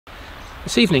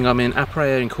This evening I'm in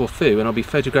Apraos in Corfu and I'll be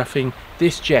photographing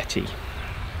this jetty.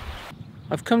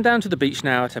 I've come down to the beach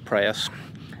now at Apraos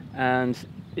and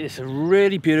it's a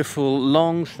really beautiful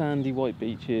long sandy white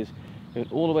beaches going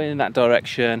all the way in that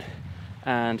direction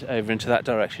and over into that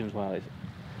direction as well. It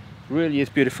really is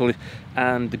beautiful,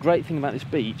 and the great thing about this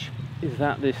beach is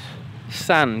that this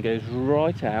sand goes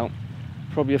right out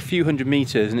probably a few hundred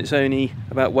meters and it's only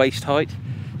about waist height,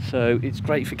 so it's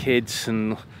great for kids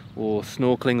and or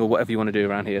snorkeling or whatever you want to do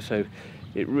around here. So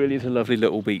it really is a lovely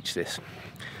little beach, this.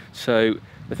 So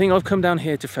the thing I've come down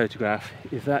here to photograph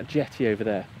is that jetty over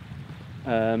there.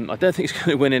 I don't think it's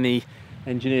going to win any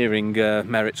engineering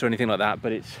merits or anything like that,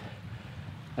 but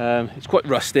it's quite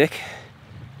rustic.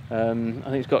 I think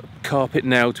it's got carpet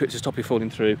nailed to it to stop it falling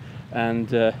through,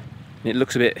 and it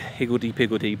looks a bit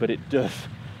higgledy-piggledy, but it does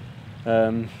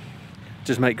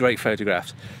make great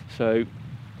photographs. So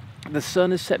the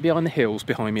sun is set behind the hills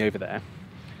behind me over there,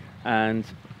 and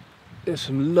there's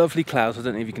some lovely clouds. I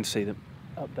don't know if you can see them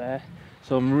up there.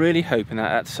 So I'm really hoping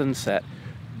that at sunset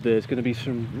there's going to be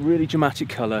some really dramatic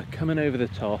colour coming over the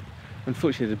top.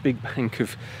 Unfortunately there's a big bank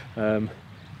of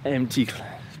empty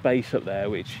space up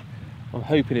there, which I'm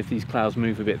hoping if these clouds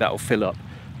move a bit that'll fill up.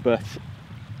 But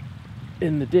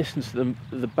in the distance at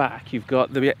the back you've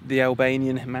got the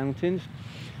Albanian mountains.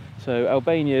 So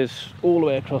Albania's all the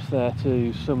way across there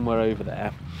to somewhere over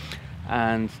there,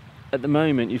 and at the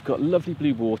moment you've got lovely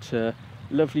blue water,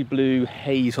 lovely blue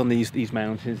haze on these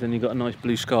mountains, and you've got a nice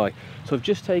blue sky. So I've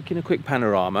just taken a quick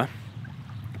panorama,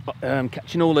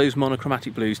 catching all those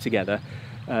monochromatic blues together,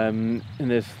 and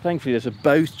thankfully there's a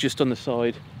boat just on the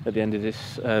side at the end of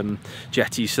this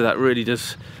jetty, so that really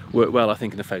does work well, I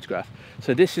think, in the photograph.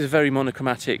 So this is a very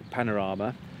monochromatic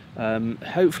panorama.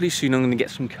 Hopefully soon I'm going to get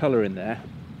some colour in there.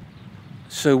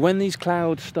 So when these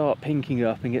clouds start pinking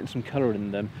up and getting some colour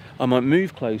in them, I might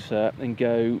move closer and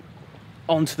go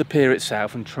onto the pier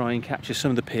itself and try and capture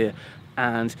some of the pier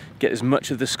and get as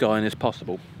much of the sky in as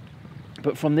possible.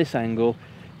 But from this angle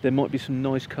there might be some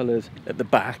nice colours at the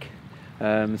back, so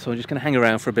I'm just going to hang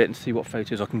around for a bit and see what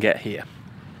photos I can get here.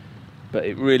 But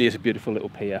it really is a beautiful little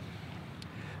pier.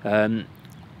 I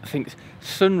think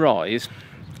sunrise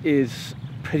is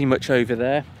pretty much over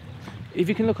there. If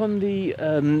you can look on the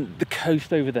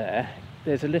coast over there,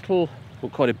 there's a little, well,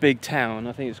 quite a big town.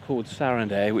 I think it's called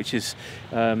Sarandē, which is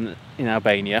in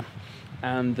Albania,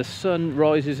 and the sun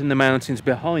rises in the mountains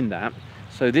behind that.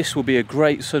 So this will be a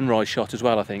great sunrise shot as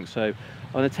well, I think. So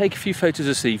I'm going to take a few photos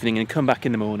this evening and come back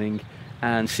in the morning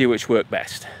and see which work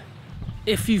best.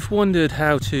 If you've wondered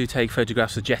how to take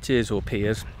photographs of jetties or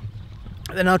piers,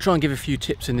 then I'll try and give a few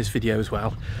tips in this video as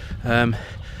well.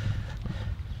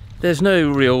 There's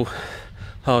no real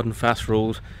hard and fast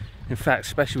rules. In fact,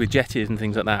 especially with jetties and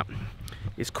things like that,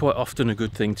 it's quite often a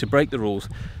good thing to break the rules.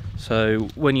 So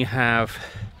when you have,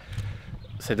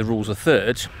 say, the rules of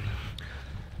thirds,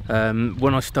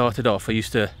 when I started off I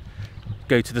used to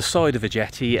go to the side of a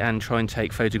jetty and try and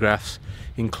take photographs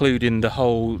including the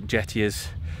whole jetty as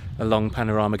a long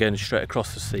panorama going straight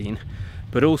across the scene.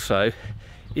 But also,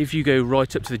 if you go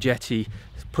right up to the jetty,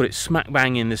 put it smack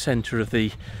bang in the centre of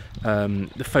the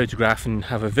photograph and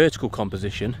have a vertical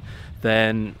composition,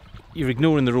 then you're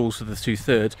ignoring the rules of the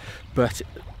 2/3, but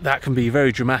that can be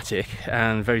very dramatic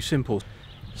and very simple.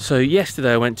 So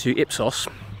yesterday I went to Apraos,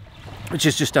 which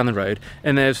is just down the road,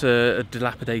 and there's a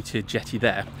dilapidated jetty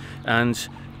there, and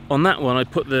on that one I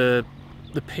put the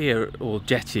pier or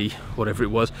jetty, whatever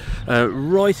it was,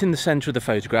 right in the centre of the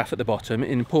photograph at the bottom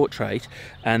in portrait,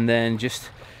 and then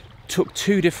just took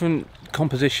two different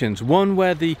compositions, one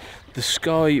where the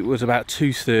sky was about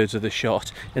 2/3 of the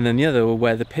shot, and then the other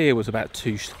where the pier was about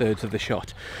 2/3 of the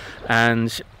shot.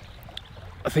 And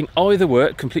I think either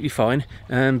work completely fine,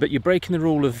 but you're breaking the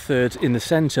rule of thirds in the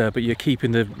centre, but you're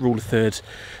keeping the rule of thirds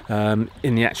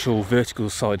in the actual vertical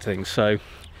side things. So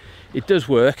it does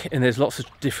work, and there's lots of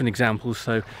different examples.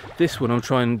 So this one I'm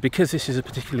trying, because this is a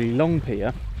particularly long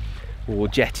pier or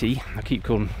jetty, I keep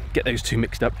get those two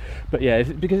mixed up, but yeah,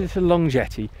 because it's a long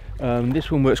jetty, this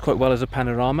one works quite well as a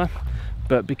panorama.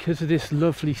 But because of this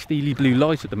lovely steely blue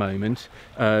light at the moment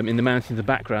in the mountains in the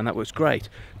background, that works great.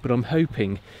 But I'm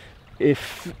hoping,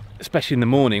 if, especially in the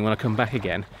morning when I come back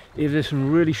again, if there's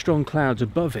some really strong clouds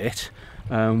above it,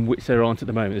 which there aren't at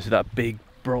the moment, there's that big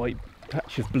bright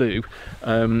patch of blue,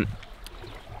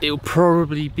 it'll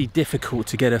probably be difficult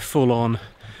to get a full-on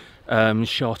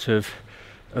shot of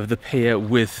the pier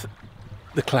with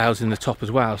the clouds in the top as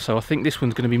well. So I think this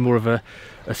one's going to be more of a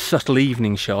subtle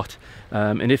evening shot,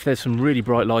 and if there's some really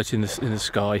bright light in the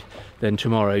sky, then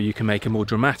tomorrow you can make a more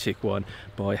dramatic one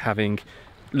by having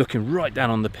looking right down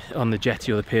on the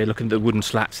jetty or the pier, looking at the wooden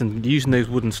slats and using those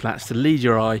wooden slats to lead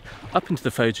your eye up into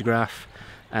the photograph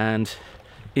and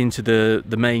into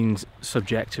the main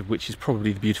subjective, which is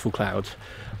probably the beautiful clouds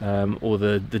or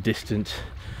the distant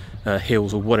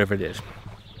hills or whatever it is.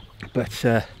 But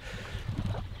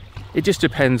it just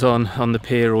depends on the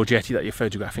pier or jetty that you're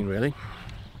photographing, really.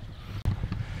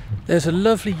 There's a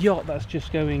lovely yacht that's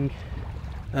just going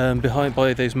behind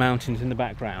by those mountains in the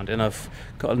background, and I've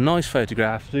got a nice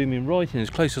photograph, zooming right in as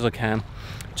close as I can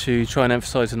to try and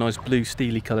emphasize the nice blue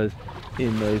steely colours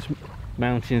in those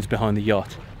mountains behind the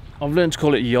yacht. I've learned to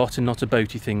call it a yacht and not a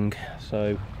boaty thing,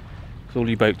 so all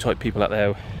you boat type people out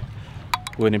there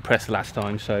weren't impressed the last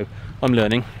time, so I'm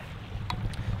learning.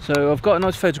 So I've got a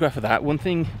nice photograph of that. One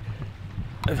thing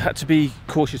I've had to be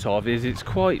cautious of is that's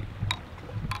quite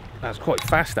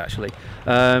fast actually.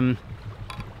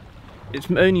 It's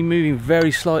only moving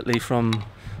very slightly from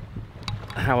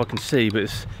how I can see, but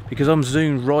it's because I'm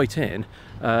zoomed right in.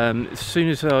 As soon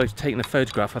as I've taken the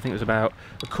photograph, I think it was about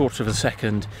a quarter of a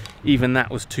second, even that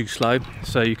was too slow,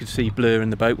 so you could see blur in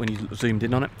the boat when you zoomed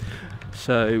in on it.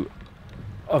 So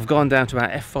I've gone down to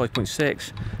about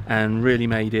f5.6 and really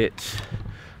made it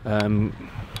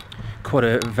quite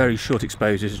a very short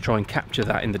exposure to try and capture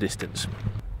that in the distance.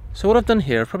 So what I've done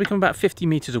here, I've probably come about 50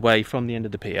 meters away from the end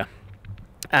of the pier,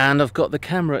 and I've got the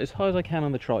camera as high as I can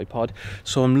on the tripod,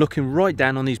 so I'm looking right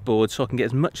down on these boards so I can get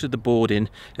as much of the board in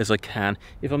as I can.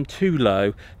 If I'm too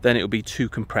low, then it'll be too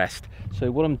compressed.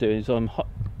 So what I'm doing is I'm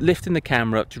lifting the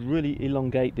camera up to really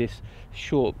elongate this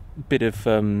short bit of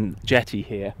jetty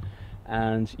here,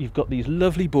 and you've got these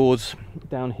lovely boards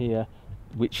down here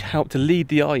which help to lead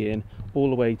the eye in all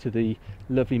the way to the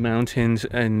lovely mountains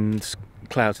and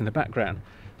clouds in the background.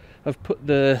 I've put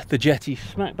the jetty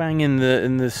smack bang in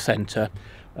the centre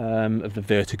of the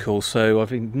vertical, so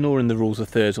I'm ignoring the rules of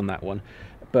thirds on that one,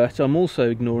 but I'm also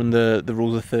ignoring the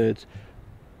rules of thirds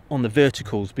on the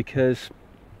verticals, because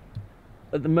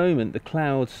at the moment the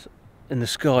clouds in the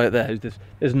sky up there,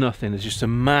 there's nothing. There's just a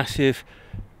massive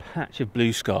patch of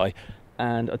blue sky,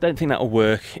 and I don't think that'll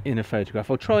work in a photograph.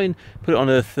 I'll try and put it on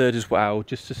a third as well,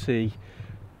 just to see,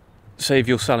 say if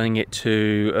you're selling it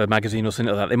to a magazine or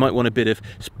something like that, they might want a bit of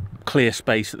clear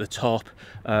space at the top,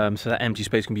 so that empty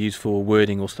space can be used for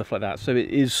wording or stuff like that. So it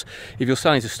is, if you're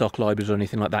selling to stock libraries or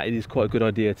anything like that, it is quite a good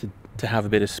idea to have a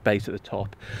bit of space at the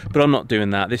top. But I'm not doing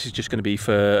that. This is just going to be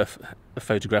for a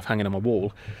photograph hanging on my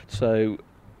wall. So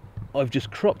I've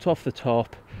just cropped off the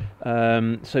top,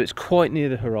 so it's quite near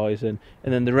the horizon,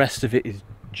 and then the rest of it is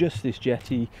just this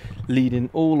jetty leading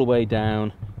all the way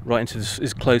down right into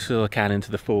as close as I can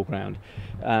into the foreground.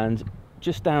 And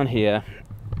just down here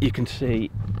you can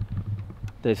see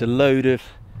there's a load of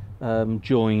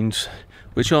joins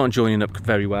which aren't joining up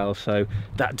very well, so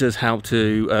that does help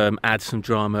to add some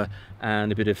drama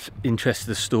and a bit of interest to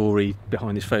the story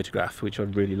behind this photograph, which I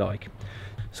really like.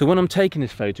 So when I'm taking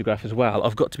this photograph as well,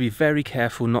 I've got to be very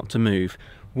careful not to move.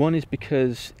 One is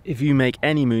because if you make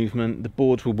any movement, the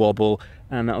boards will wobble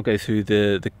and that'll go through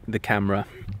the camera.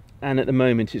 And at the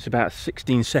moment it's about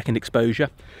 16-second exposure.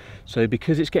 So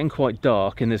because it's getting quite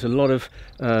dark and there's a lot of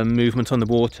movement on the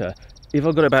water, if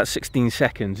I've got about 16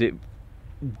 seconds, it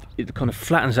kind of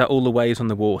flattens out all the waves on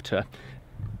the water.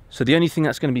 So the only thing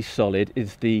that's going to be solid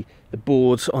is the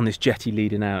boards on this jetty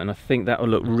leading out, and I think that will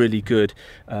look really good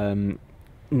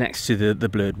next to the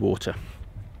blurred water.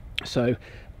 So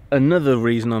another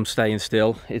reason I'm staying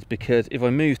still is because if I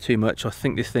move too much, I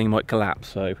think this thing might collapse,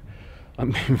 so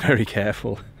I'm being very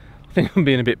careful. I think I'm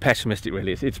being a bit pessimistic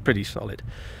really. It's pretty solid.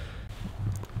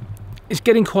 It's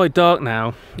getting quite dark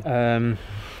now. I've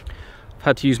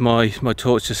had to use my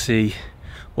torch to see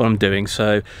what I'm doing,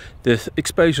 so the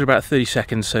exposure about 30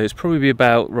 seconds, so it's probably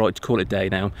about right to call it day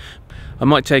now. I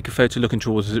might take a photo looking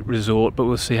towards the resort, but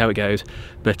we'll see how it goes.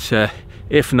 But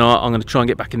if not, I'm going to try and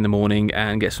get back in the morning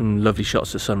and get some lovely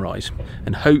shots at sunrise,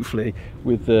 and hopefully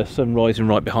with the sun rising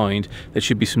right behind, there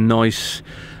should be some nice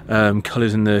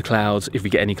colours in the clouds if we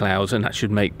get any clouds, and that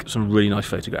should make some really nice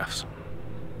photographs.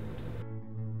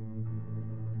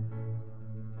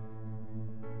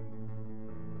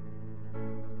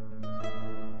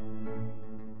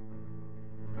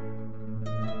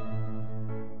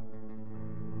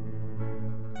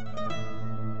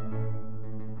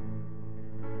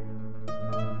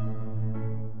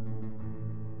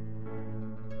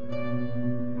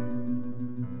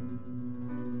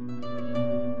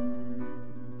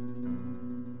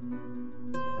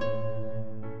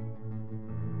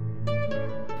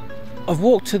 I've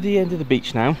walked to the end of the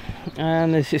beach now,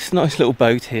 and there's this nice little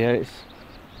boat here.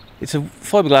 It's a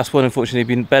fiberglass one. Unfortunately, it'd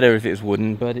been better if it was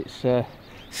wooden, but it's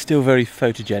still very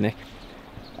photogenic.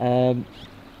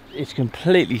 it's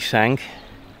completely sank,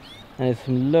 and there's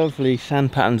some lovely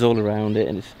sand patterns all around it,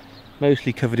 and it's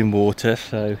mostly covered in water.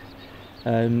 So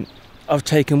I've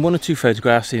taken 1 or 2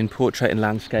 photographs in portrait and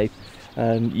landscape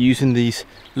using these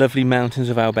lovely mountains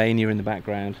of Albania in the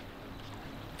background.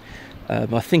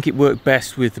 I think it worked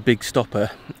best with the big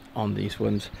stopper on these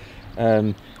ones,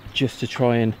 just to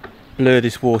try and blur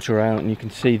this water out, and you can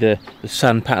see the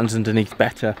sand patterns underneath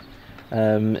better,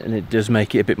 and it does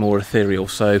make it a bit more ethereal.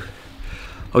 So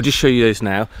I'll just show you those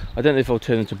now. I don't know if I'll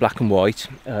turn them to black and white.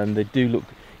 They do look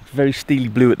very steely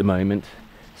blue at the moment,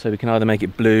 so we can either make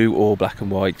it blue or black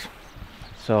and white.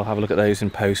 So I'll have a look at those in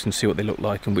post and see what they look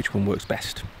like and which one works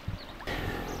best.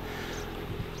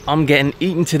 I'm getting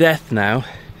eaten to death now.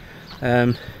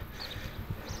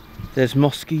 There's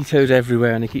mosquitoes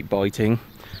everywhere and they keep biting,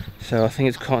 so I think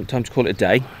it's time to call it a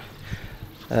day.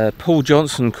 Paul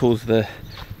Johnson calls the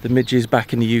midges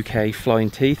back in the UK flying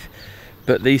teeth,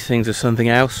 but these things are something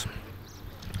else.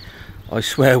 I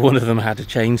swear one of them had a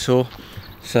chainsaw.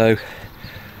 So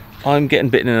I'm getting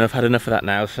bitten and I've had enough of that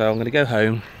now, so I'm going to go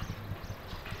home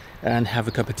and have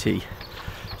a cup of tea.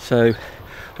 So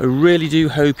I really do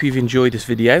hope you've enjoyed this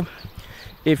video.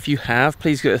 If you have,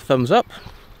 please give it a thumbs up,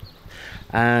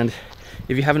 and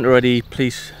if you haven't already,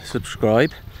 please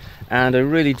subscribe. And I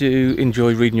really do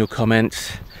enjoy reading your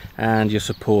comments, and your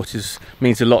support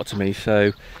means a lot to me,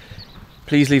 so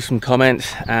please leave some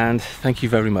comments, and thank you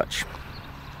very much.